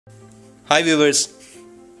Hi viewers,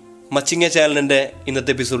 മച്ചിങ്ങ ചാനലിൻ്റെ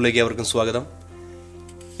ഇന്നത്തെ എപ്പിസോഡിലേക്ക് അവർക്കും സ്വാഗതം.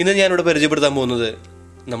 ഇന്ന് ഞാനിവിടെ പരിചയപ്പെടുത്താൻ പോകുന്നത്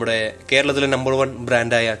നമ്മുടെ കേരളത്തിലെ നമ്പർ 1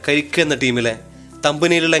 ബ്രാൻഡായ കരിക്ക് എന്ന ടീമിലെ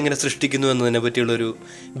തമ്പനയിലുകൾ എങ്ങനെ സൃഷ്ടിക്കുന്നു എന്നതിനെ പറ്റിയുള്ളൊരു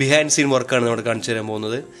ബിഹൈൻഡ് സീൻ വർക്കാണ് നമ്മൾ കാണിച്ചു തരാൻ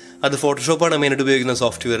പോകുന്നത്. അത് ഫോട്ടോഷോപ്പാണ് മെയിനായിട്ട് ഉപയോഗിക്കുന്ന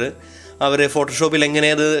സോഫ്റ്റ്വെയർ. അവർ ഫോട്ടോഷോപ്പിൽ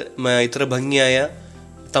എങ്ങനെ അത് ഇത്ര ഭംഗിയായ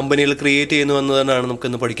തമ്പനയിൽ ക്രിയേറ്റ് ചെയ്യുന്നു എന്നതാണ്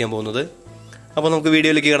നമുക്കിന്ന് പഠിക്കാൻ പോകുന്നത്. അപ്പോൾ നമുക്ക്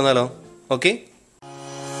വീഡിയോയിലേക്ക് കടന്നാലോ? ഓക്കെ.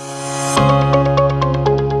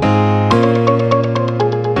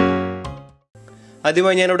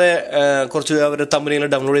 ആദ്യമായി ഞാനിവിടെ കുറച്ച് അവരുടെ തമ്പനയിൽ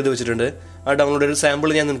ഡൗൺലോഡ് ചെയ്ത് വെച്ചിട്ടുണ്ട്. ആ ഡൗൺലോഡ് ചെയ്ത സാമ്പിൾ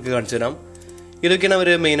ഞാൻ നിങ്ങൾക്ക് കാണിച്ചു തരാം. ഇതൊക്കെയാണ് അവർ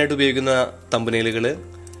മെയിനായിട്ട് ഉപയോഗിക്കുന്ന തമ്പനയിലുകൾ.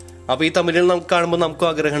 അപ്പോൾ ഈ തമ്പനയിൽ നമുക്ക് കാണുമ്പോൾ നമുക്കും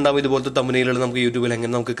ആഗ്രഹം ഉണ്ടാവും ഇതുപോലത്തെ തമ്പനയിലുകൾ നമുക്ക് യൂട്യൂബിൽ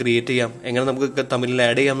എങ്ങനെ നമുക്ക് ക്രിയേറ്റ് ചെയ്യാം, എങ്ങനെ നമുക്ക് തമ്പനയിൽ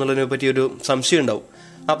ആഡ് ചെയ്യാം എന്നുള്ളതിനെ പറ്റിയൊരു സംശയം ഉണ്ടാവും.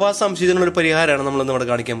 അപ്പോൾ ആ സംശയത്തിനുള്ളൊരു പരിഹാരമാണ് നമ്മളിന്ന് ഇവിടെ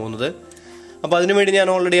കാണിക്കാൻ പോകുന്നത്. അപ്പോൾ അതിനുവേണ്ടി ഞാൻ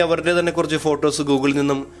ഓൾറെഡി അവരുടെ തന്നെ കുറച്ച് ഫോട്ടോസ് ഗൂഗിളിൽ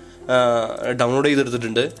നിന്നും ഡൗൺലോഡ്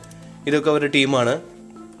ചെയ്തെടുത്തിട്ടുണ്ട്. ഇതൊക്കെ അവരുടെ ടീമാണ്.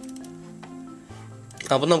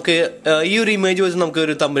 അപ്പം നമുക്ക് ഈ ഒരു ഇമേജ് വെച്ച് നമുക്ക്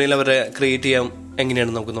ഒരു തമ്പനയിൽ അവരെ ക്രിയേറ്റ് ചെയ്യാം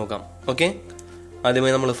എങ്ങനെയാണെന്ന് നമുക്ക് നോക്കാം. ഓക്കെ.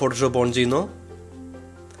 ആദ്യമായി നമ്മൾ ഫോട്ടോഷോപ്പ് ഓൺ ചെയ്യുന്നു.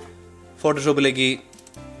 ഫോട്ടോഷോപ്പിലേക്ക്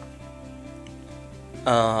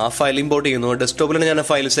ആ ഫയൽ ഇമ്പോർട്ട് ചെയ്യുന്നു. ഡെസ്ക്ടോപ്പിലാണ് ഞാൻ ആ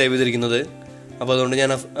ഫയൽ സേവ് ചെയ്തിരിക്കുന്നത്. അപ്പോൾ അതുകൊണ്ട്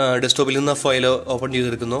ഞാൻ ഡെസ്ക്ടോപ്പിൽ നിന്ന് ആ ഫയൽ ഓപ്പൺ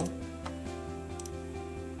ചെയ്തെടുക്കുന്നു.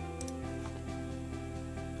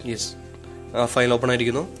 യെസ്, ആ ഫയൽ ഓപ്പൺ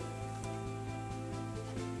ആയിരിക്കുന്നു.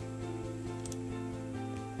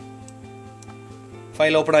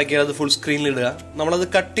 ഫയൽ ഓപ്പൺ ആക്കിയാൽ അത് ഫുൾ സ്ക്രീനിൽ ഇടുക. നമ്മളത്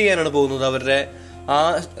കട്ട് ചെയ്യാനാണ് പോകുന്നത്. അവരുടെ ആ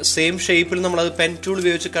സെയിം ഷേപ്പിൽ നമ്മളത് പെൻ ടൂൾ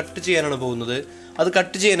ഉപയോഗിച്ച് കട്ട് ചെയ്യാനാണ് പോകുന്നത്. അത്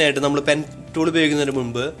കട്ട് ചെയ്യാനായിട്ട് നമ്മൾ പെൻ ടൂൾ ഉപയോഗിക്കുന്നതിന്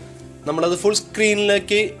മുമ്പ് നമ്മളത് ഫുൾ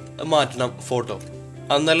സ്ക്രീനിലേക്ക് മാറ്റണം ഫോട്ടോ.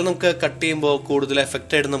 എന്നാലും നമുക്ക് കട്ട് ചെയ്യുമ്പോൾ കൂടുതൽ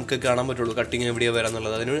എഫക്റ്റായിട്ട് നമുക്ക് കാണാൻ പറ്റുള്ളൂ കട്ടിങ് എവിടെയാണ്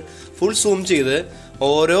വരാന്നുള്ളത്. അതിന് ഫുൾ സൂം ചെയ്ത്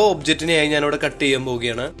ഓരോ ഒബ്ജക്റ്റിനെയായി ഞാനിവിടെ കട്ട് ചെയ്യാൻ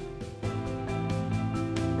പോവുകയാണ്.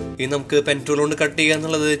 ഈ നമുക്ക് പെൻ ടൂൾ കൊണ്ട് കട്ട് ചെയ്യുക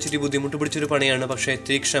എന്നുള്ളത് ഇച്ചിരി ബുദ്ധിമുട്ട് പിടിച്ചൊരു പണിയാണ്. പക്ഷേ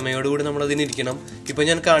ഇത്തിരി ക്ഷമയോടുകൂടി നമ്മൾ അതിനിരിക്കണം. ഇപ്പം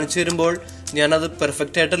ഞാൻ കാണിച്ചു തരുമ്പോൾ ഞാനത്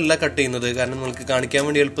പെർഫെക്റ്റ് ആയിട്ടല്ല കട്ട് ചെയ്യുന്നത്. കാരണം നമുക്ക് കാണിക്കാൻ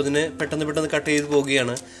വേണ്ടി എളുപ്പത്തിന് പെട്ടെന്ന് കട്ട് ചെയ്ത്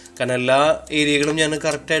പോവുകയാണ്. കാരണം എല്ലാ ഏരിയകളും ഞാൻ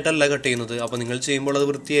കറക്റ്റായിട്ടല്ല കട്ട് ചെയ്യുന്നത്. അപ്പോൾ നിങ്ങൾ ചെയ്യുമ്പോൾ അത്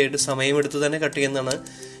വൃത്തിയായിട്ട് സമയമെടുത്ത് തന്നെ കട്ട് ചെയ്യുന്നതാണ്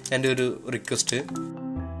എൻ്റെ ഒരു റിക്വസ്റ്റ്.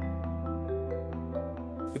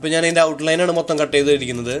 ഇപ്പം ഞാൻ അതിൻ്റെ ഔട്ട്ലൈനാണ് മൊത്തം കട്ട്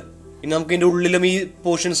ചെയ്തിരിക്കുന്നത്. ഇനി നമുക്ക് ഇതിൻ്റെ ഉള്ളിലും ഈ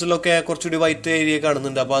പോർഷൻസിലൊക്കെ കുറച്ചുകൂടി വൈറ്റ് ഏരിയ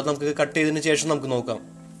കാണുന്നുണ്ട്. അപ്പോൾ അത് നമുക്ക് കട്ട് ചെയ്തതിന് ശേഷം നമുക്ക് നോക്കാം.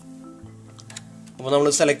 അപ്പോൾ നമ്മൾ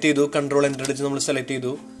സെലക്ട് ചെയ്തു, കൺട്രോൾ എൻ്റർ അടിച്ച് നമ്മൾ സെലക്ട് ചെയ്തു.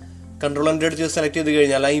 കൺട്രോൾ എൻ്റർ അടിച്ച് സെലക്ട് ചെയ്ത്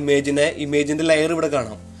കഴിഞ്ഞാൽ ആ ഇമേജിൻ്റെ ലെയർ ഇവിടെ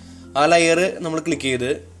കാണാം. ആ ലെയർ നമ്മൾ ക്ലിക്ക്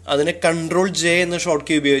ചെയ്ത് അതിനെ കൺട്രോൾ ജെ എന്ന ഷോർട്ട്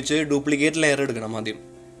കീ ഉപയോഗിച്ച് ഡ്യൂപ്ലിക്കേറ്റ് ലെയർ എടുക്കണം. ആദ്യം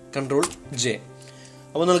കൺട്രോൾ ജെ.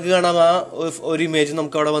 അപ്പോൾ നമുക്ക് കാണാം ആ ഒരു ഇമേജ്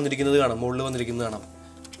നമുക്ക് അവിടെ വന്നിരിക്കുന്നത് കാണാം, മുകളിൽ വന്നിരിക്കുന്നത് കാണാം.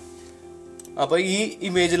 അപ്പോൾ ഈ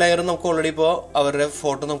ഇമേജ് ലെയർ നമുക്ക് ഓൾറെഡി ഇപ്പോൾ അവരുടെ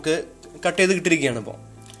ഫോട്ടോ നമുക്ക് കട്ട് ചെയ്ത് കിട്ടിയിരിക്കുകയാണ്.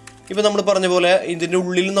 ഇപ്പോൾ നമ്മൾ പറഞ്ഞ പോലെ ഇതിൻ്റെ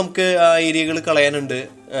ഉള്ളിൽ നമുക്ക് ആ ഏരിയകൾ കളയാനുണ്ട്.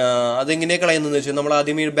 അതെങ്ങനെയാണ് കളയുന്നതെന്ന് വെച്ചാൽ നമ്മൾ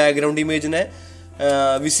ആദ്യം ഈ ബാക്ക്ഗ്രൗണ്ട് ഇമേജിനെ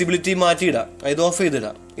വിസിബിലിറ്റി മാറ്റിയിടാം, അതായത് ഓഫ്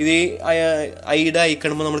ചെയ്തിടാം. ഇത് ഈ ഐയുടെ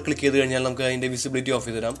ഐക്കണുമ്പോൾ നമ്മൾ ക്ലിക്ക് ചെയ്ത് കഴിഞ്ഞാൽ നമുക്ക് അതിൻ്റെ വിസിബിലിറ്റി ഓഫ്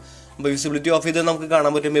ചെയ്തിടാം. അപ്പോൾ വിസിബിലിറ്റി ഓഫ് ചെയ്ത് നമുക്ക്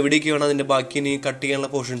കാണാൻ പറ്റും എവിടേക്കാണ് അതിൻ്റെ ബാക്കി ഇനി കട്ട് ചെയ്യാനുള്ള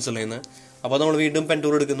പോർഷൻസ് ഉള്ളതെന്ന്. അപ്പോൾ നമ്മൾ വീണ്ടും പെൻ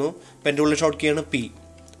ടൂൾ എടുക്കുന്നു. Pen ടൂളിൻ്റെ short കീയാണ് P.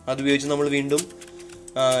 അത് ഉപയോഗിച്ച് നമ്മൾ വീണ്ടും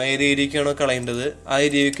ഏത് ഏരിയയ്ക്കാണോ കളയേണ്ടത് ആ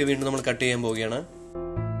ഏരിയയ്ക്ക് വീണ്ടും നമ്മൾ കട്ട് ചെയ്യാൻ പോവുകയാണ്.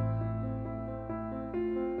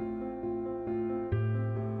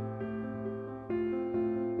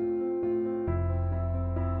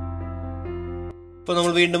 ഇപ്പോൾ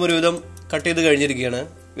നമ്മൾ വീണ്ടും ഒരുവിധം കട്ട് ചെയ്ത് കഴിഞ്ഞിരിക്കുകയാണ്.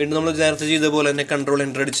 വീണ്ടും നമ്മൾ നേരത്തെ ചെയ്ത പോലെ തന്നെ കൺട്രോൾ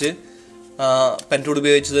എൻ്റർ അടിച്ച് പെൻ ടൂൾ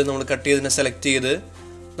ഉപയോഗിച്ചത് നമ്മൾ കട്ട് ചെയ്തതിനെ സെലക്ട് ചെയ്ത്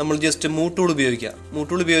നമ്മൾ ജസ്റ്റ് മൂവ് ടൂൾ ഉപയോഗിക്കുക. മൂവ്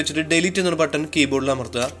ടൂൾ ഉപയോഗിച്ചിട്ട് ഡിലീറ്റ് എന്നൊരു ബട്ടൺ കീബോർഡിൽ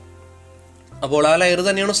അമർത്തുക. അപ്പോൾ ആ ലെയർ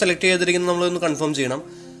തന്നെയാണോ സെലക്ട് ചെയ്തിരിക്കുന്നത് നമ്മളൊന്ന് കൺഫേം ചെയ്യണം.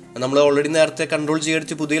 നമ്മൾ ഓൾറെഡി നേരത്തെ കൺട്രോൾ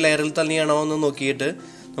ചെയ്യടിച്ച് പുതിയ ലെയറിൽ തന്നെയാണോ എന്ന് നോക്കിയിട്ട്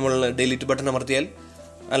നമ്മൾ ഡിലീറ്റ് ബട്ടൺ അമർത്തിയാൽ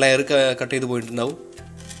ആ ലെയർ കട്ട് ചെയ്ത് പോയിട്ടുണ്ടാവും.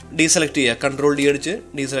 ഡീസെലക്ട് ചെയ്യുക, കൺട്രോൾ ഡി അടിച്ച്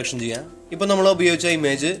ഡീസെലക്ഷൻ ചെയ്യുക. ഇപ്പോൾ നമ്മൾ ഉപയോഗിച്ച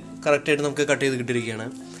ഇമേജ് കറക്റ്റായിട്ട് നമുക്ക് കട്ട് ചെയ്ത് കിട്ടിയിരിക്കുകയാണ്.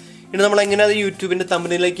 ഇനി നമ്മൾ എങ്ങനെ അത് യൂട്യൂബിൻ്റെ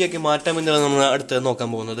തമ്പനയിലേക്കൊക്കെ മാറ്റാം എന്നാണ് നമ്മൾ അടുത്ത് നോക്കാൻ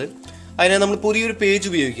പോകുന്നത്. അതിനെ നമ്മൾ പുതിയൊരു പേജ്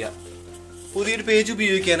ഉപയോഗിക്കുക. പുതിയൊരു പേജ്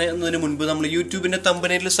ഉപയോഗിക്കാൻ എന്നതിന് മുൻപ് നമ്മൾ യൂട്യൂബിൻ്റെ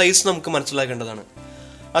തമ്പനയിലെ സൈസ് നമുക്ക് മനസ്സിലാക്കേണ്ടതാണ്.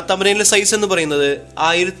 ആ തമ്പനയിലെ സൈസ് എന്ന് പറയുന്നത്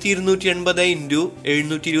 1280 ×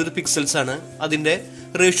 720 പിക്സൽസ് ആണ് അതിൻ്റെ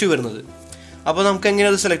റേഷ്യോ വരുന്നത്. അപ്പോൾ നമുക്ക് എങ്ങനെ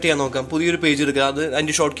അത് സെലക്ട് ചെയ്യാൻ നോക്കാം. പുതിയൊരു പേജ് എടുക്കുക. അത്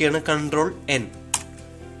അതിൻ്റെ ഷോർട്ട് കീയാണ് കൺട്രോൾ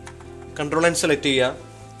എൻ സെലക്ട് ചെയ്യുക.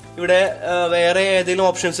 ഇവിടെ വേറെ ഏതെങ്കിലും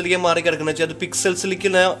ഓപ്ഷൻസിലേക്ക് മാറി കിടക്കണമെന്ന് വെച്ചാൽ അത്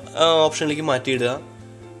പിക്സൽസിലേക്കുള്ള ഓപ്ഷനിലേക്ക് മാറ്റിയിടുക.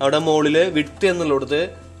 അവിടെ മുകളിൽ വിഡ്ത്ത് എന്നുള്ളത്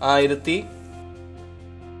 1280,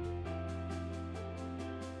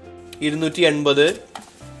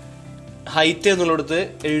 ഹൈറ്റ് എന്നുള്ളത്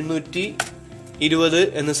 720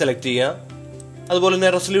 എന്ന് സെലക്ട് ചെയ്യുക. അതുപോലെ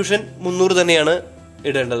തന്നെ റെസൊല്യൂഷൻ 300 തന്നെയാണ്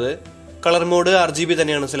ഇടേണ്ടത്. കളർ മോഡ് RGB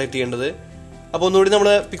തന്നെയാണ് സെലക്ട് ചെയ്യേണ്ടത്. അപ്പോൾ ഒന്നുകൂടി നമ്മൾ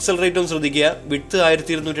പിക്സൽ റേറ്റ് ഒന്ന് ശ്രദ്ധിക്കുക. വിഡ്ത്ത്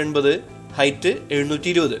 1280, ഹൈറ്റ്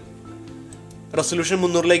 720, റെസൊല്യൂഷൻ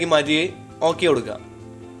 300ലേക്ക് മാറ്റി ഓക്കെ കൊടുക്കുക.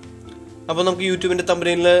 അപ്പോൾ നമുക്ക് യൂട്യൂബിന്റെ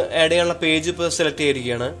തമ്പനെയിൽ ആഡ് ചെയ്യാനുള്ള പേജ് ഇപ്പോൾ സെലക്ട്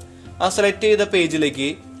ചെയ്തിരിക്കുകയാണ്. ആ സെലക്ട് ചെയ്ത പേജിലേക്ക്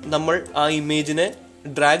നമ്മൾ ആ ഇമേജിനെ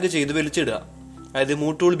ഡ്രാഗ് ചെയ്ത് വലിച്ചിടുക. അതായത്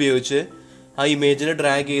മൂവ് ടൂൾ ഉപയോഗിച്ച് ആ ഇമേജിനെ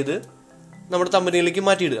ഡ്രാഗ് ചെയ്ത് നമ്മുടെ തമ്പനെയിലേക്ക്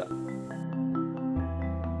മാറ്റിയിടുക.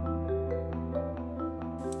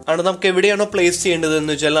 ആണ് നമുക്ക് എവിടെയാണോ പ്ലേസ് ചെയ്യേണ്ടത്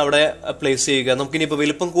എന്ന് വെച്ചാൽ അവിടെ പ്ലേസ് ചെയ്യുക. നമുക്കിനിപ്പോൾ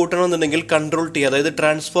വലിപ്പം കൂട്ടണമെന്നുണ്ടെങ്കിൽ Ctrl+T, അതായത്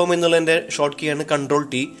ട്രാൻസ്ഫോം എന്നുള്ളതിന്റെ ഷോർട്ട് കീ ആണ്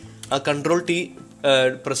Ctrl+T. ആ Ctrl+T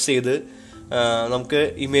പ്രസ് ചെയ്ത് നമുക്ക്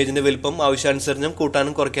ഇമേജിന്റെ വലിപ്പം ആവശ്യാനുസരണം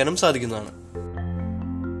കൂട്ടാനും കുറയ്ക്കാനും സാധിക്കുന്നതാണ്.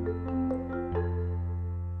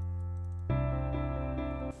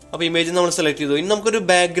 അപ്പൊ ഇമേജ് നമ്മൾ സെലക്ട് ചെയ്തു. ഇനി നമുക്കൊരു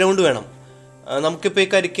ബാക്ക്ഗ്രൗണ്ട് വേണം. നമുക്കിപ്പോ ഈ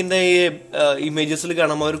കരിക്കിന്റെ ഈ ഇമേജസിൽ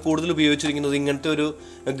കാണാം അവർ കൂടുതൽ ഉപയോഗിച്ചിരിക്കുന്നത് ഇങ്ങനത്തെ ഒരു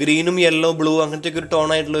ഗ്രീനും യെല്ലോ ബ്ലൂ അങ്ങനത്തെ ഒരു ടോൺ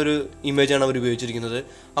ആയിട്ടുള്ള ഒരു ഇമേജ് ആണ് അവർ ഉപയോഗിച്ചിരിക്കുന്നത്.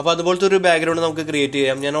 അപ്പൊ അതുപോലത്തെ ഒരു ബാക്ക്ഗ്രൗണ്ട് നമുക്ക് ക്രിയേറ്റ്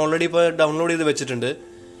ചെയ്യാം. ഞാൻ ഓൾറെഡി ഇപ്പോൾ ഡൗൺലോഡ് ചെയ്ത് വെച്ചിട്ടുണ്ട്.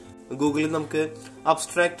 ഗൂഗിളിൽ നമുക്ക്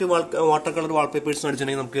അബ്സ്ട്രാക്ട് വാട്ടർ കളർ വാൾപേപ്പേഴ്സ്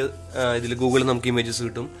അടിച്ചിട്ടുണ്ടെങ്കിൽ നമുക്ക് ഇതിൽ ഗൂഗിളിൽ നമുക്ക് ഇമേജസ്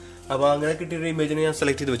കിട്ടും. അപ്പൊ അങ്ങനെ കിട്ടിയൊരു ഇമേജിനെ ഞാൻ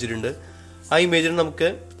സെലക്ട് ചെയ്ത് വെച്ചിട്ടുണ്ട്. ആ ഇമേജിനെ നമുക്ക്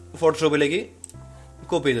ഫോട്ടോഷോപ്പിലേക്ക്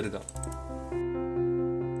കോപ്പി ചെയ്തെടുക്കാം.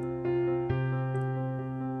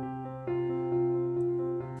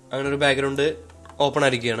 അങ്ങനെ ഒരു ബാക്ക്ഗ്രൗണ്ട് ഓപ്പൺ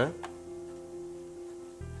ആയിരിക്കുകയാണ്.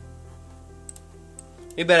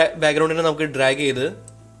 ഈ ബാക്ക്ഗ്രൗണ്ടിനെ നമുക്ക് ഡ്രാഗ് ചെയ്ത്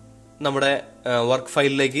നമ്മുടെ വർക്ക്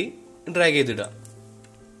ഫയലിലേക്ക് ഡ്രാഗ് ചെയ്തിടുക.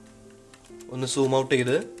 ഒന്ന് സൂം ഔട്ട്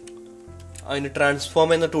ചെയ്ത് അതിന് ട്രാൻസ്ഫോം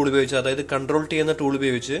എന്ന ടൂൾ ഉപയോഗിച്ച്, അതായത് Ctrl+T എന്ന ടൂൾ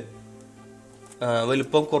ഉപയോഗിച്ച്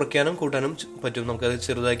വലുപ്പം കുറയ്ക്കാനും കൂട്ടാനും പറ്റും. നമുക്കത്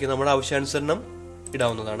ചെറുതാക്കി നമ്മുടെ ആവശ്യാനുസരണം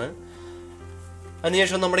ഇടാവുന്നതാണ്.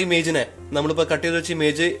 അതിനുശേഷം നമ്മുടെ ഇമേജിനെ നമ്മളിപ്പോൾ കട്ട് ചെയ്ത് വെച്ച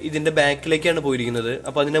ഇമേജ് ഇതിന്റെ ബാക്കിലേക്കാണ് പോയിരിക്കുന്നത്.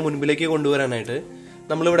 അപ്പൊ അതിനെ മുൻപിലേക്ക് കൊണ്ടുവരാനായിട്ട്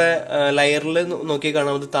നമ്മളിവിടെ ലെയറിൽ നോക്കി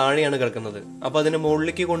കാണാവുന്നത് താഴെയാണ് കിടക്കുന്നത്. അപ്പൊ അതിനെ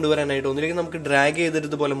മുകളിലേക്ക് കൊണ്ടുവരാനായിട്ട് ഒന്നിലേക്ക് നമുക്ക് ഡ്രാഗ് ചെയ്തിട്ട്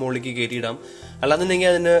ഇതുപോലെ മുകളിലേക്ക് കയറ്റിയിടാം. അല്ലാന്നുണ്ടെങ്കിൽ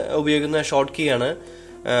അതിന് ഉപയോഗിക്കുന്ന ഷോർട്ട് കീ ആണ്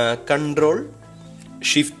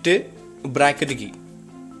Ctrl+Shift+bracket കീ.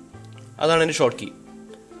 അതാണ് അതിന്റെ ഷോർട്ട് കീ.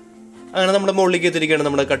 അങ്ങനെ നമ്മുടെ മുകളിലേക്ക് എത്തിരിക്കുകയാണ്.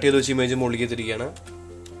 നമ്മുടെ കട്ട് ചെയ്ത് വെച്ച ഇമേജ് മുകളിലേക്ക് എത്തിരിക്കുകയാണ്.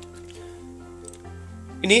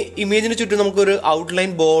 ഇനി ഇമേജിന് ചുറ്റും നമുക്കൊരു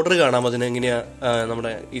ഔട്ട്ലൈൻ ബോർഡർ കാണാം. അതിന് എങ്ങനെയാ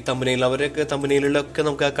നമ്മുടെ ഈ തമ്പനെയിൽ അവരൊക്കെ തമ്പനെയിലൊക്കെ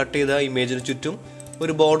നമുക്ക് ആ കട്ട് ചെയ്ത ഇമേജിന് ചുറ്റും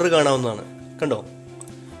ഒരു ബോർഡർ കാണാവുന്നതാണ്. കണ്ടോ?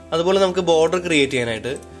 അതുപോലെ നമുക്ക് ബോർഡർ ക്രിയേറ്റ്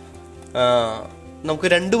ചെയ്യാനായിട്ട് നമുക്ക്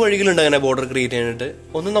രണ്ട് വഴികളുണ്ട് അങ്ങനെ ബോർഡർ ക്രിയേറ്റ് ചെയ്യാനായിട്ട്.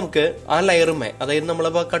 ഒന്ന് നമുക്ക് ആ ലെയറുമേ, അതായത്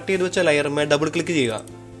നമ്മളിപ്പോൾ കട്ട് ചെയ്ത് വെച്ച ലെയറുമേ ഡബിൾ ക്ലിക്ക് ചെയ്യുക.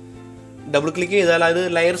 ഡബിൾ ക്ലിക്ക് ചെയ്താൽ അത്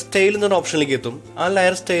ലെയർ സ്റ്റൈൽ എന്നൊരു ഓപ്ഷനിലേക്ക് എത്തും. ആ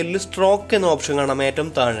ലെയർ സ്റ്റൈലിൽ സ്ട്രോക്ക് എന്ന ഓപ്ഷൻ കാണാം ഏറ്റവും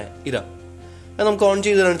താഴെ. ഇതാ അത് നമുക്ക് ഓൺ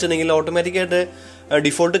ചെയ്തെന്ന് വെച്ചിട്ടുണ്ടെങ്കിൽ ഓട്ടോമാറ്റിക്കായിട്ട്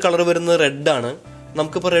ഡിഫോൾട്ട് കളർ വരുന്നത് റെഡ് ആണ്.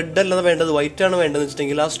 നമുക്കിപ്പോൾ റെഡ് അല്ലാതെ വേണ്ടത് വൈറ്റ് ആണ് വേണ്ടതെന്ന്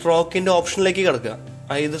വെച്ചിട്ടുണ്ടെങ്കിൽ ആ സ്ട്രോക്കിന്റെ ഓപ്ഷനിലേക്ക് കിടക്കുക.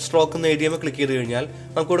 അതായത് സ്ട്രോക്ക് എന്ന് എഴുതിയുമ്പോൾ ക്ലിക്ക് ചെയ്ത് കഴിഞ്ഞാൽ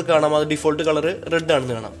നമുക്കിവിടെ കാണാം അത് ഡിഫോൾട്ട് കളർ റെഡ്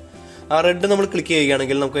ആണെന്ന് കാണാം. ആ റെഡ് നമ്മൾ ക്ലിക്ക്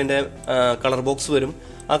ചെയ്യുകയാണെങ്കിൽ നമുക്ക് അതിന്റെ കളർ ബോക്സ് വരും.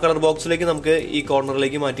 ആ കളർ ബോക്സിലേക്ക് നമുക്ക് ഈ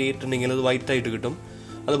കോർണറിലേക്ക് മാറ്റിയിട്ടുണ്ടെങ്കിൽ അത് വൈറ്റ് ആയിട്ട് കിട്ടും.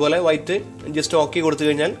 അതുപോലെ വൈറ്റ് ജസ്റ്റ് ഓക്കെ കൊടുത്തു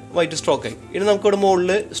കഴിഞ്ഞാൽ വൈറ്റ് സ്ട്രോക്ക് ആയി. ഇനി നമുക്കിവിടെ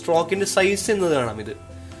മുകളിൽ സ്ട്രോക്കിന്റെ സൈസ് എന്നത് കാണാം.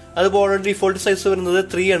 അതുപോലെ ഡിഫോൾട്ട് സൈസ് വരുന്നത്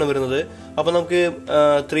 3 ആണ് വരുന്നത്. അപ്പൊ നമുക്ക്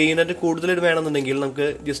 3 കൂടുതൽ വേണമെന്നുണ്ടെങ്കിൽ നമുക്ക്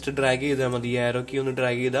ജസ്റ്റ് ഡ്രാഗ് ചെയ്താൽ മതി. ഈ ആരോ കീ ഒന്ന്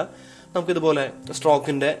ഡ്രാഗ് ചെയ്താൽ നമുക്ക് ഇതുപോലെ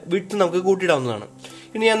സ്ട്രോക്കിന്റെ വിഡ്ത്ത് നമുക്ക് കൂട്ടിയിടാവുന്നതാണ്.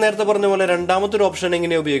 ഇനി ഞാൻ നേരത്തെ പറഞ്ഞ പോലെ രണ്ടാമത്തെ ഒരു ഓപ്ഷൻ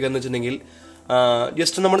എങ്ങനെയാണ് ഉപയോഗിക്കുക എന്ന് വെച്ചിട്ടുണ്ടെങ്കിൽ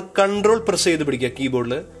ജസ്റ്റ് നമ്മൾ Ctrl പ്രസ് ചെയ്ത് പിടിക്കുക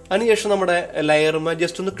കീബോർഡിൽ. അതിനുശേഷം നമ്മുടെ ലെയറുമ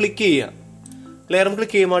ജസ്റ്റ് ഒന്ന് ക്ലിക്ക് ചെയ്യുക. ലെയറും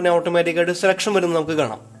ക്ലിക്ക് ചെയ്യുമ്പോൾ ഓട്ടോമാറ്റിക്കായിട്ട് സെലക്ഷൻ വരുന്നത് നമുക്ക്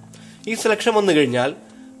കാണാം. ഈ സെലക്ഷൻ വന്നു കഴിഞ്ഞാൽ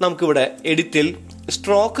നമുക്കിവിടെ എഡിറ്റിൽ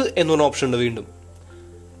സ്ട്രോക്ക് എന്നൊരു ഓപ്ഷൻ ഉണ്ട്. വീണ്ടും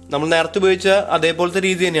നമ്മൾ നേരത്തെ ഉപയോഗിച്ച അതേപോലത്തെ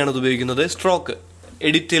രീതി തന്നെയാണ് ഇത് ഉപയോഗിക്കുന്നത്. Stroke,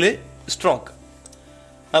 എഡിറ്റില് stroke.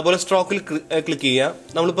 അതുപോലെ സ്ട്രോക്കിൽ ക്ലിക്ക് ചെയ്യുക.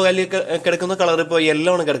 നമ്മളിപ്പോൾ അതിൽ കിടക്കുന്ന കളർ ഇപ്പോൾ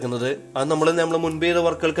യെല്ലോ ആണ് കിടക്കുന്നത്. അത് നമ്മൾ മുൻപ് ചെയ്ത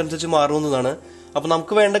വർക്കുകൾക്കനുസരിച്ച് മാറുന്നതാണ്. അപ്പൊ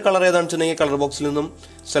നമുക്ക് വേണ്ട കളർ ഏതാണെന്ന് വെച്ചിട്ടുണ്ടെങ്കിൽ കളർ ബോക്സിൽ നിന്നും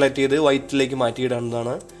സെലക്ട് ചെയ്ത് വൈറ്റിലേക്ക്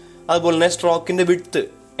മാറ്റിയിടാവുന്നതാണ്. അതുപോലെ തന്നെ സ്ട്രോക്കിന്റെ വിഡ്ത്ത്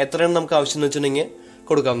എത്രയാണ് നമുക്ക് ആവശ്യം എന്ന് വെച്ചിട്ടുണ്ടെങ്കിൽ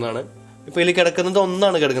കൊടുക്കാവുന്നതാണ്. ഇപ്പൊ ഇതിൽ കിടക്കുന്നത്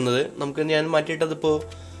 1 കിടക്കുന്നത്. നമുക്ക് ഞാൻ മാറ്റിയിട്ടത് ഇപ്പോൾ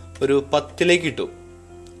ഒരു 10 ഇട്ടു.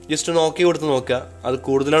 ജസ്റ്റ് ഒന്ന് ഓക്കെ കൊടുത്ത് നോക്കുക. അത്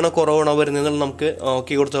കൂടുതലാണോ കുറവാണോ വരുന്നത് നമുക്ക്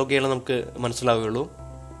ഓക്കെ കൊടുത്ത് നോക്കിയാലേ നമുക്ക് മനസ്സിലാവുകയുള്ളൂ.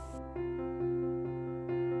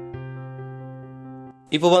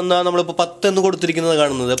 ഇപ്പൊ വന്നാൽ നമ്മളിപ്പോൾ 10 എന്ന് കൊടുത്തിരിക്കുന്നത്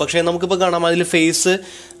കാണുന്നത്. പക്ഷേ നമുക്കിപ്പോൾ കാണാം അതിൽ ഫേസ്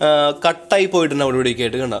കട്ടായി പോയിട്ടുണ്ട്. അവിടെ ഇവിടേക്ക്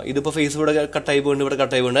ആയിട്ട് കണ്ടോ? ഇതിപ്പോൾ ഫേസ് ഇവിടെ കട്ടായി പോയിട്ടുണ്ട്, ഇവിടെ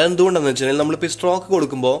കട്ടായി പോയിട്ടുണ്ട്. അതെന്തുകൊണ്ടാന്ന് വെച്ചാൽ നമ്മളിപ്പോൾ സ്ട്രോക്ക്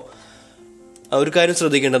കൊടുക്കുമ്പോൾ ഒരു കാര്യം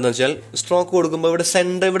ശ്രദ്ധിക്കേണ്ടതെന്ന് വെച്ചാൽ സ്ട്രോക്ക് കൊടുക്കുമ്പോൾ ഇവിടെ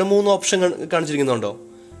സെന്റർ, ഇവിടെ 3 ഓപ്ഷൻ കാണിച്ചിരിക്കുന്നുണ്ടോ?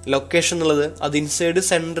 ലൊക്കേഷൻ എന്നുള്ളത്, അത് ഇൻസൈഡ്,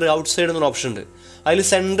 സെന്റർ, ഔട്ട്സൈഡ് എന്നൊരു ഓപ്ഷൻ ഉണ്ട്. അതിൽ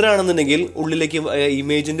സെന്റർ ആണെന്നുണ്ടെങ്കിൽ ഉള്ളിലേക്ക്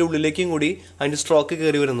ഇമേജിന്റെ ഉള്ളിലേക്കും കൂടി അതിന്റെ സ്ട്രോക്ക്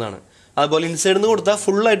കയറി വരുന്നതാണ്. അതുപോലെ ഇൻസൈഡ് നിന്ന് കൊടുത്താൽ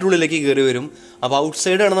ഫുൾ ആയിട്ട് ഉള്ളിലേക്ക് കയറി വരും. അപ്പോൾ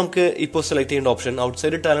ഔട്ട്സൈഡ് ആണ് നമുക്ക് ഇപ്പോൾ സെലക്ട് ചെയ്യേണ്ട ഓപ്ഷൻ.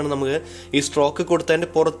 ഔട്ട്സൈഡ് ഇട്ടാലാണ് നമുക്ക് ഈ സ്ട്രോക്ക് കൊടുത്തതിന്റെ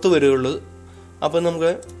പുറത്ത് വരികയുള്ളൂ. അപ്പോൾ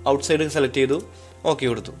നമുക്ക് ഔട്ട്സൈഡ് സെലക്ട് ചെയ്തു, ഓക്കെ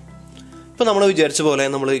കൊടുത്തു. ഇപ്പൊ നമ്മൾ വിചാരിച്ച പോലെ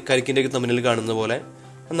നമ്മൾ കരിക്കിന്റെ തമ്മിൽ കാണുന്ന പോലെ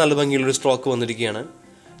നല്ല ഭംഗിയുള്ളൊരു സ്ട്രോക്ക് വന്നിരിക്കുകയാണ്.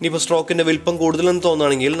 ഇനിയിപ്പോൾ സ്ട്രോക്കിന്റെ വലിപ്പം കൂടുതലെന്ന്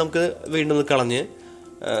തോന്നുകയാണെങ്കിൽ നമുക്ക് വീണ്ടും കളഞ്ഞ്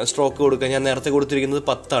സ്ട്രോക്ക് കൊടുക്കുക. ഞാൻ നേരത്തെ കൊടുത്തിരിക്കുന്നത്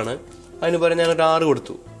 10 ആണ്. അതിന് പകരം ഞാൻ ഒരു 6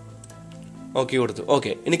 കൊടുത്തു. ഓക്കെ കൊടുത്തു.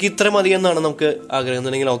 ഓക്കെ, എനിക്ക് ഇത്ര മതി എന്നാണ് നമുക്ക്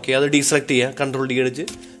ആഗ്രഹിക്കുന്നുണ്ടെങ്കിൽ ഓക്കെ, അത് ഡീസെലക്ട് ചെയ്യുക. കൺട്രോൾ ഡി അടിച്ച്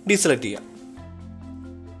ഡീസെലക്ട് ചെയ്യുക.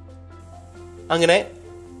 അങ്ങനെ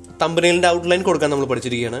തമ്പനെയിലിന്റെ ഔട്ട്ലൈൻ കൊടുക്കാൻ നമ്മൾ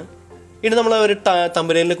പഠിച്ചിരിക്കുകയാണ്. ഇനി നമ്മൾ ഒരു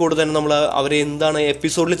തമ്പനെയിലിന് കൂടെ തന്നെ നമ്മൾ അവർ എന്താണ്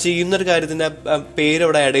എപ്പിസോഡിൽ ചെയ്യുന്ന ഒരു കാര്യത്തിന്റെ പേര്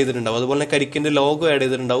അവിടെ ആഡ് ചെയ്തിട്ടുണ്ടാവും. അതുപോലെ തന്നെ കരിക്കിന്റെ ലോഗോ ആഡ്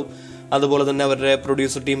ചെയ്തിട്ടുണ്ടാവും. അതുപോലെ തന്നെ അവരുടെ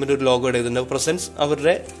പ്രൊഡ്യൂസർ ടീമിന്റെ ഒരു ലോഗോ ആഡ് ചെയ്തിട്ടുണ്ടാവും. പ്രസൻസ്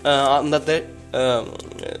അവരുടെ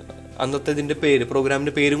അന്നത്തെ ഇതിന്റെ പേര്,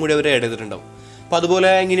 പ്രോഗ്രാമിന്റെ പേരും കൂടി അവർ ആഡ് ചെയ്തിട്ടുണ്ടാവും. അപ്പൊ അതുപോലെ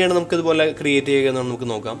എങ്ങനെയാണ് നമുക്ക് ഇതുപോലെ ക്രിയേറ്റ് ചെയ്യുക എന്ന് നമുക്ക്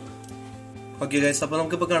നോക്കാം. ഓക്കെ ഗൈസ്, അപ്പൊ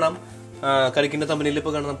നമുക്കിപ്പോ കാണാം കരിക്കിന്റെ തമ്പനെയിൽ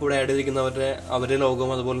ഇപ്പോൾ കാണാം നമുക്ക് ഇവിടെ ആഡ് ചെയ്തിരിക്കുന്ന അവരുടെ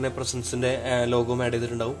ലോഗോവും അതുപോലെ തന്നെ പ്രസൻസിന്റെ ലോഗോവും ആഡ്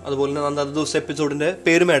ചെയ്തിട്ടുണ്ടാവും. അതുപോലെ തന്നെ അന്നത്തെ ദിവസം എപ്പിസോഡിന്റെ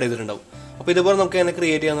പേരും ആഡ് ചെയ്തിട്ടുണ്ടാവും. അപ്പൊ ഇതുപോലെ നമുക്ക് എങ്ങനെ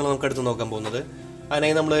ക്രിയേറ്റ് ചെയ്യാന്നുള്ളത് നമുക്ക് അടുത്ത് നോക്കാൻ പോകുന്നത്.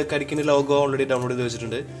 അതിനായി നമ്മൾ കരിക്കിന്റെ ലോഗോ ഓൾറെഡി ഡൗൺലോഡ് ചെയ്ത്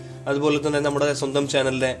വെച്ചിട്ടുണ്ട്. അതുപോലെ തന്നെ നമ്മുടെ സ്വന്തം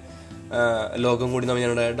ചാനലിന്റെ ലോഗോ കൂടി നമ്മൾ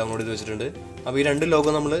ഞാനിവിടെ ഡൗൺലോഡ് ചെയ്ത് വെച്ചിട്ടുണ്ട്. അപ്പൊ ഈ രണ്ട്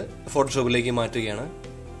ലോഗോ നമ്മൾ ഫോട്ടോഷോപ്പിലേക്ക് മാറ്റുകയാണ്.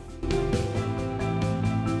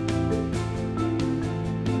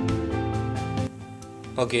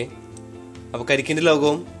 ഓക്കെ, അപ്പോൾ കരിക്കിന്റെ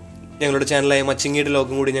ലോഗോവും ഞങ്ങളുടെ ചാനലായ മച്ചിങ്ങയുടെ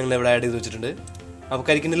ലോഗോയും കൂടി ഞങ്ങൾ ഇവിടെ ആഡ് ചെയ്ത് വെച്ചിട്ടുണ്ട്. അപ്പോൾ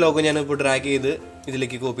കരിക്കിന്റെ ലോഗോ ഞാനിപ്പോൾ ഡ്രാഗ് ചെയ്ത്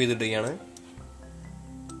ഇതിലേക്ക് കോപ്പി ചെയ്തിട്ടുകയാണ്.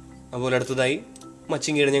 അതുപോലെ അടുത്തതായി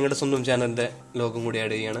മച്ചിങ്ങയുടെ ഞങ്ങളുടെ സ്വന്തം ചാനലിന്റെ ലോഗോയും കൂടി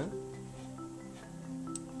ആഡ് ചെയ്യുകയാണ്.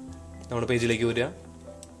 നമ്മുടെ പേജിലേക്ക് വരിക.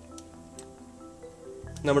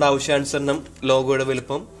 നമ്മുടെ ആവശ്യാനുസരണം ലോഗോയുടെ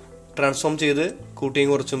വലുപ്പം ട്രാൻസ്ഫോം ചെയ്ത് കൂട്ടിയും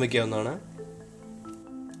കുറച്ചും വെക്കാവുന്നതാണ്.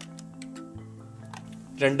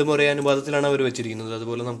 2 ഒരേ അനുപാതത്തിലാണ് അവർ വെച്ചിരിക്കുന്നത്.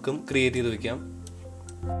 അതുപോലെ നമുക്കും ക്രിയേറ്റ് ചെയ്ത് വെക്കാം.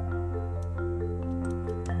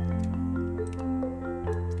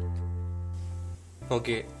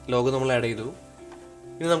 ഓക്കെ, ലോഗോ നമ്മൾ ആഡ് ചെയ്തു.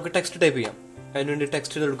 ഇനി നമുക്ക് ടെക്സ്റ്റ് ടൈപ്പ് ചെയ്യാം. അതിനുവേണ്ടി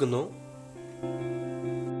ടെക്സ്റ്റ് എടുക്കുന്നു.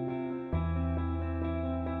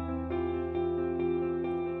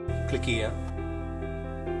 ക്ലിക്ക് ചെയ്യാം.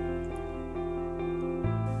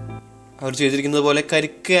 അവർ ചെയ്തിരിക്കുന്നത് പോലെ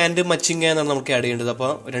കരിക്ക് ആൻഡ് മച്ചിങ്ങ എന്നാണ് നമുക്ക് ആഡ് ചെയ്യേണ്ടത്.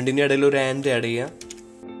 അപ്പോൾ രണ്ടിന്റെ ഇടയിൽ ഒരു ആൻഡ് ആഡ് ചെയ്യാം.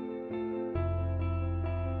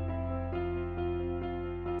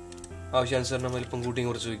 ആവശ്യാനുസരണം വലിപ്പം കൂട്ടിയും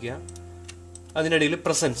കുറച്ച് വയ്ക്കുക. അതിനിടയിൽ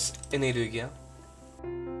പ്രസൻസ് എന്ന് എഴുതി വയ്ക്കുക.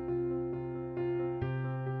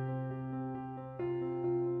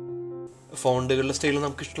 ഫോണ്ടുകളുടെ സ്റ്റൈൽ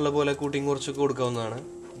നമുക്ക് ഇഷ്ടമുള്ള പോലെ കൂട്ടിയും കുറച്ചൊക്കെ കൊടുക്കാവുന്നതാണ്.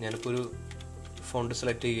 ഞാനിപ്പോൾ ഒരു ഫോണ്ട്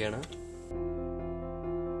സെലക്ട് ചെയ്യുകയാണ്.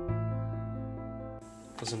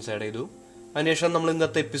 പ്രസൻസ് ആഡ് ചെയ്തു. അതിനുശേഷം നമ്മൾ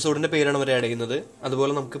ഇന്നത്തെ എപ്പിസോഡിന്റെ പേരാണ് അവർ ആഡ് ചെയ്യുന്നത്.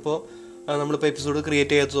 അതുപോലെ നമ്മളിപ്പോൾ എപ്പിസോഡ്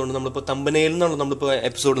ക്രിയേറ്റ് ചെയ്യാത്തതുകൊണ്ട് നമ്മളിപ്പോൾ തമ്പനെയിൽ നിന്നാണ് നമ്മളിപ്പോൾ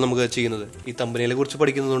എപ്പിസോഡ് നമുക്ക് ചെയ്യുന്നത്. ഈ തമ്പനെയിലെ കുറിച്ച്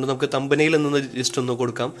പഠിക്കുന്നതുകൊണ്ട് നമുക്ക് തമ്പനെയിൽ നിന്ന് ജസ്റ്റ് ഒന്ന്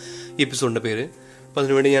കൊടുക്കാം ഈ എപ്പിസോഡിന്റെ പേര്. അപ്പോൾ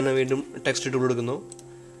അതിനുവേണ്ടി ഞാൻ വീണ്ടും ടെക്സ്റ്റ് ഇട്ട് കൊടുക്കുന്നു.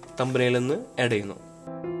 തമ്പനെയിൽ നിന്ന് ആഡ് ചെയ്യുന്നു.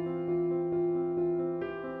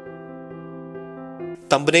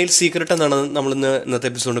 തമ്പനെയിൽ സീക്രട്ട് എന്നാണ് നമ്മൾ ഇന്നത്തെ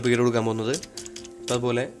എപ്പിസോഡിന്റെ പേര് കൊടുക്കാൻ പോകുന്നത്.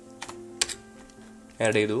 അതുപോലെ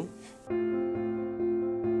ആഡ് ചെയ്തു.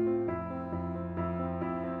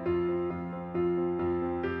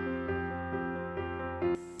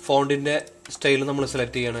 ഫോണ്ടിന്റെ സ്റ്റൈൽ നമ്മൾ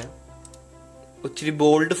സെലക്ട് ചെയ്യണേ. ഒത്തിരി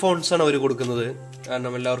ബോൾഡ് ഫോണ്ട്സ് ആണ് അവർ കൊടുക്കുന്നത്,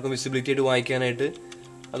 കാരണം എല്ലാവർക്കും വിസിബിലിറ്റി ആയിട്ട് വായിക്കാനായിട്ട്.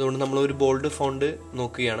 അതുകൊണ്ട് നമ്മൾ ഒരു ബോൾഡ് ഫോണ്ട്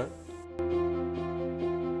നോക്കുകയാണ്.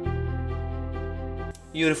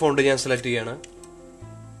 ഈ ഒരു ഫോണ്ട് ഞാൻ സെലക്ട് ചെയ്യാണ്.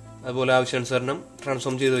 അതുപോലെ ആവശ്യാനുസരണം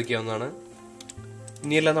ട്രാൻസ്ഫോം ചെയ്ത് വെക്കാവുന്നതാണ്.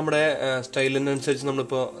 ഇനിയെല്ലാം നമ്മുടെ സ്റ്റൈലിനനുസരിച്ച്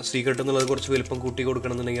നമ്മളിപ്പോൾ സീക്രട്ട് എന്നുള്ളത് കുറച്ച് വലുപ്പം കൂട്ടി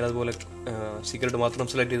കൊടുക്കണമെന്നുണ്ടെങ്കിൽ അതുപോലെ സീക്രട്ട് മാത്രം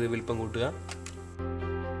സെലക്ട് ചെയ്ത് വലുപ്പം കൂട്ടുക.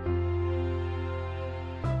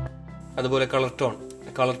 അതുപോലെ കളർ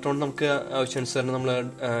ടോൺ നമുക്ക് ആവശ്യാനുസരണം നമ്മൾ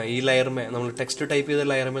ഈ ലെയർമേ നമ്മൾ ടെക്സ്റ്റ് ടൈപ്പ് ചെയ്ത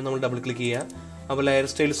ലെയർമേ നമ്മൾ ഡബിൾ ക്ലിക്ക് ചെയ്യുക. അപ്പോൾ ലെയർ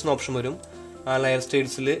സ്റ്റൈൽസ് എന്ന ഓപ്ഷൻ വരും. ആ ലെയർ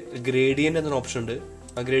സ്റ്റൈൽസിൽ ഗ്രേഡിയന്റ് എന്നൊരു ഓപ്ഷൻ ഉണ്ട്.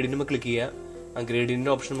 ആ ഗ്രേഡിയന്റ് ക്ലിക്ക് ചെയ്യുക. ആ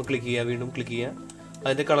ഗ്രേഡിയന്റ് ഓപ്ഷൻ ക്ലിക്ക് ചെയ്യുക. വീണ്ടും ക്ലിക്ക് ചെയ്യുക.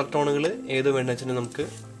 അതിന്റെ കളർ ടോണുകൾ ഏത് വേണ്ട വെച്ചാൽ നമുക്ക്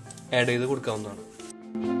ആഡ് ചെയ്ത് കൊടുക്കാവുന്നതാണ്.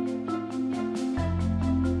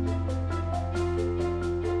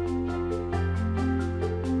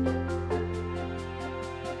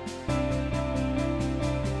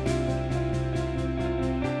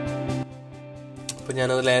 അപ്പോൾ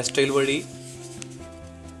ഞാനത് ലെയർ സ്റ്റൈൽ വഴി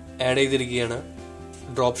ആഡ് ചെയ്തിരിക്കുകയാണ്.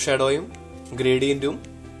 ഡ്രോപ്പ് ഷാഡോയും ഗ്രേഡിയന്റും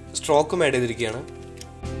സ്ട്രോക്കും ആഡ് ചെയ്തിരിക്കുകയാണ്.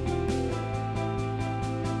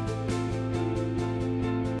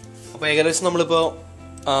 അപ്പോൾ ഏകദേശം നമ്മളിപ്പോൾ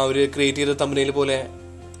ഒരു ക്രിയേറ്റ് ചെയ്ത തമ്പനെയിൽ പോലെ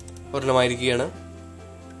ഒരെണ്ണമായിരിക്കുകയാണ്.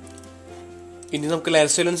 ഇനി നമുക്ക് ലെയർ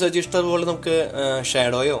സ്റ്റൈൽ അനുസരിച്ച് ഇഷ്ടംപോലെ നമുക്ക്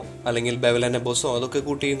ഷാഡോയോ അല്ലെങ്കിൽ ബെവൽ ആൻഡ് എംബോസോ അതൊക്കെ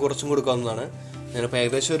കൂട്ടിയും കുറച്ചും കൊടുക്കാവുന്നതാണ്. ഞാനിപ്പോൾ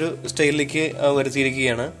ഏകദേശം ഒരു സ്റ്റൈലിലേക്ക്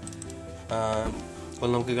വരുത്തിയിരിക്കുകയാണ്.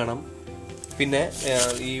 അപ്പോൾ നമുക്ക് കാണാം. പിന്നെ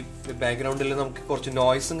ഈ ബാക്ക്ഗ്രൗണ്ടിൽ നമുക്ക് കുറച്ച്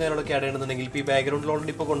നോയ്സും കാര്യങ്ങളൊക്കെ ആഡ് ചെയ്യണമെന്നുണ്ടെങ്കിൽ ഇപ്പോൾ ഈ ബാക്ക്ഗ്രൗണ്ടിൽ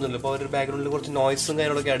ഓൾറെഡി ഇപ്പോൾ കൊണ്ടുവന്നില്ല. അപ്പോൾ ഒരു ബാക്ക്ഗ്രൗണ്ടിൽ കുറച്ച് നോയ്സും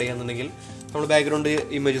കാര്യങ്ങളൊക്കെ ആഡ് ചെയ്യുന്നുണ്ടെങ്കിൽ നമ്മൾ ബാക്ക്ഗ്രൗണ്ട്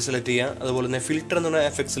ഇമേജ് സെലക്ട് ചെയ്യുക. അതുപോലെ തന്നെ ഫിൽറ്റർ എന്ന് പറഞ്ഞ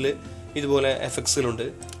എഫക്ട്സിൽ ഇതുപോലെ എഫക്ട്സിലുണ്ട്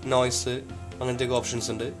നോയ്സ്, അങ്ങനത്തെയൊക്കെ ഓപ്ഷൻസ്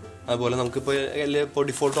ഉണ്ട്. അതുപോലെ നമുക്കിപ്പോൾ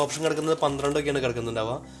ഡിഫോൾട്ട് ഓപ്ഷൻ കിടക്കുന്നത് 12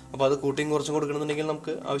 കിടക്കുന്നുണ്ടാവുക. അപ്പോൾ അത് കൂട്ടിയും കുറച്ചും കൊടുക്കണമെന്നുണ്ടെങ്കിൽ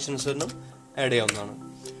നമുക്ക് ആവശ്യാനുസരണം ആഡ് ചെയ്യാവുന്നതാണ്.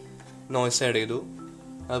 നോയ്സ് ആഡ് ചെയ്തു.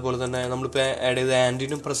 അതുപോലെ തന്നെ നമ്മളിപ്പോൾ ആഡ് ചെയ്ത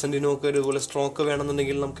ആൻറ്റിനും പ്രസൻറ്റിനും ഒക്കെ ഒരുപോലെ സ്ട്രോക്ക്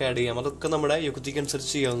വേണമെന്നുണ്ടെങ്കിൽ നമുക്ക് ആഡ് ചെയ്യാം. അതൊക്കെ നമ്മുടെ യുക്തിക്ക്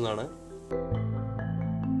അനുസരിച്ച് ചെയ്യാവുന്നതാണ്.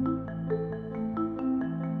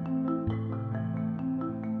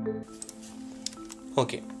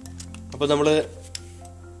 ഓക്കെ, അപ്പോൾ നമ്മൾ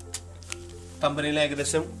തമ്പനയിൽ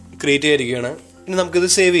ഏകദേശം ക്രിയേറ്റ് ചെയ്തിരിക്കുകയാണ്. ഇനി നമുക്കിത്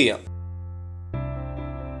സേവ് ചെയ്യാം.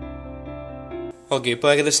 ഓക്കെ, ഇപ്പോൾ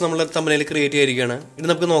ഏകദേശം നമ്മൾ തമ്പനയിൽ ക്രിയേറ്റ് ചെയ്തിരിക്കുകയാണ്. ഇനി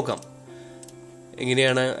നമുക്ക് നോക്കാം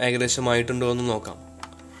എങ്ങനെയാണ് ഏകദേശം ആയിട്ടുണ്ടോ എന്ന് നോക്കാം.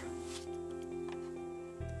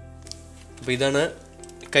 അപ്പോൾ ഇതാണ്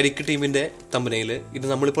കരിക്ക് ടീമിൻ്റെ തമ്പനയിൽ. ഇത്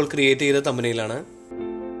നമ്മളിപ്പോൾ ക്രിയേറ്റ് ചെയ്ത തമ്പനയിലാണ്.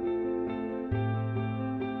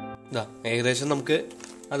 ഇതാ ഏകദേശം നമുക്ക്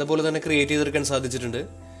അതുപോലെ തന്നെ ക്രിയേറ്റ് ചെയ്തെടുക്കാൻ സാധിച്ചിട്ടുണ്ട്.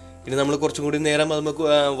 ഇനി നമ്മൾ കുറച്ചും കൂടി നേരം അത് നമുക്ക്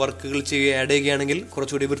വർക്കുകൾ ആഡ് ചെയ്യുകയാണെങ്കിൽ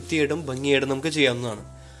കുറച്ചുകൂടി വൃത്തിയായിട്ടും ഭംഗിയായിട്ടും നമുക്ക് ചെയ്യാവുന്നതാണ്.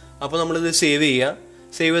 അപ്പോൾ നമ്മളിത് സേവ് ചെയ്യുക.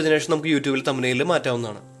 സേവ് ചെയ്തതിനു ശേഷം നമുക്ക് യൂട്യൂബിൽ തമ്പനയിൽ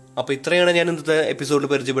മാറ്റാവുന്നതാണ്. അപ്പോൾ ഇത്രയാണ് ഞാൻ ഇന്നത്തെ എപ്പിസോഡിൽ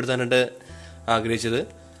പരിചയപ്പെടുത്താനായിട്ട് ആഗ്രഹിച്ചത്.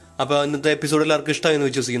 അപ്പോൾ ഇന്നത്തെ എപ്പിസോഡ് എല്ലാവർക്കും ഇഷ്ടമായെന്ന്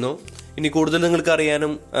വിശ്വസിക്കുന്നു. ഇനി കൂടുതൽ നിങ്ങൾക്ക്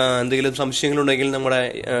അറിയാനും എന്തെങ്കിലും സംശയങ്ങളുണ്ടെങ്കിൽ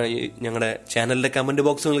ഞങ്ങളുടെ ചാനലിൻ്റെ കമൻറ്റ്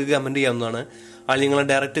ബോക്സ് നിങ്ങൾക്ക് കമൻറ്റ് ചെയ്യാവുന്നതാണ്. അല്ലെങ്കിൽ നിങ്ങളെ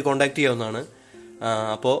ഡയറക്റ്റ് കോൺടാക്ട് ചെയ്യാവുന്നതാണ്.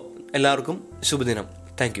 അപ്പോൾ എല്ലാവർക്കും ശുഭദിനം.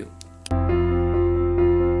 Thank you.